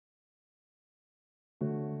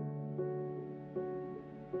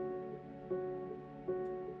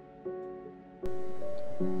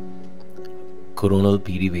coronal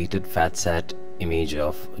perivated fat sat image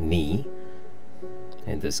of knee.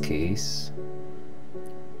 In this case,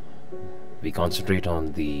 we concentrate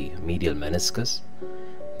on the medial meniscus.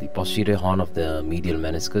 The posterior horn of the medial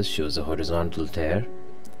meniscus shows a horizontal tear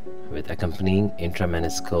with accompanying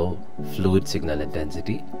intrameniscal fluid signal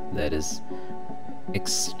intensity that is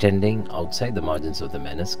extending outside the margins of the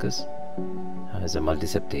meniscus, as a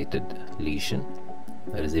multiseptated lesion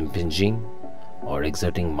that is impinging or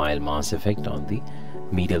exerting mild mass effect on the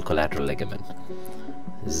medial collateral ligament.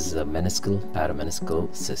 This is a meniscal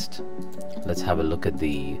parameniscal cyst. Let's have a look at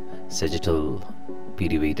the sagittal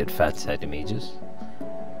perivated fat sat images.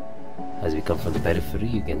 As we come from the periphery,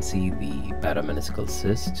 you can see the parameniscal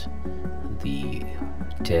cyst, the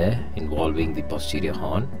tear involving the posterior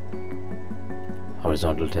horn,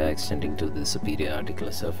 horizontal tear extending to the superior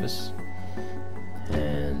articular surface,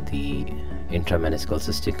 and the intrameniscal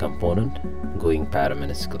cystic component going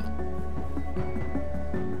parameniscal.